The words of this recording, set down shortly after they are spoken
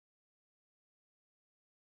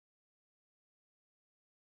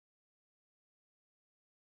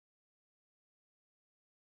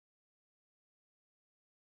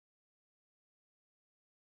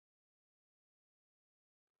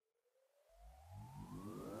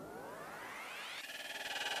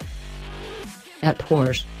At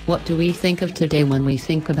Porsche, what do we think of today when we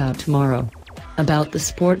think about tomorrow? About the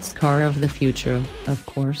sports car of the future, of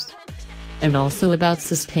course. And also about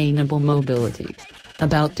sustainable mobility.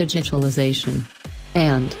 About digitalization.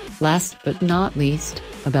 And, last but not least,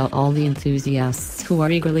 about all the enthusiasts who are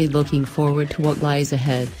eagerly looking forward to what lies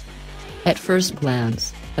ahead. At first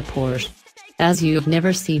glance, a Porsche. As you've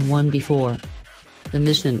never seen one before. The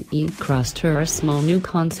Mission E-Cross Turismo new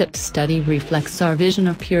concept study reflects our vision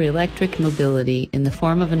of pure electric mobility in the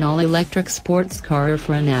form of an all-electric sports car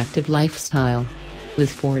for an active lifestyle. With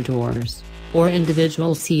 4 doors, 4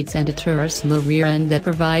 individual seats and a Turismo rear end that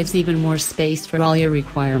provides even more space for all your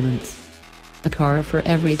requirements. A car for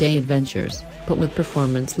everyday adventures, but with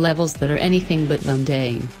performance levels that are anything but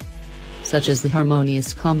mundane. Such as the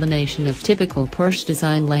harmonious combination of typical Porsche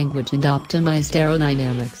design language and optimized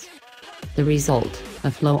aerodynamics. The result,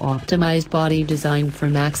 a flow-optimized body designed for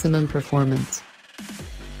maximum performance.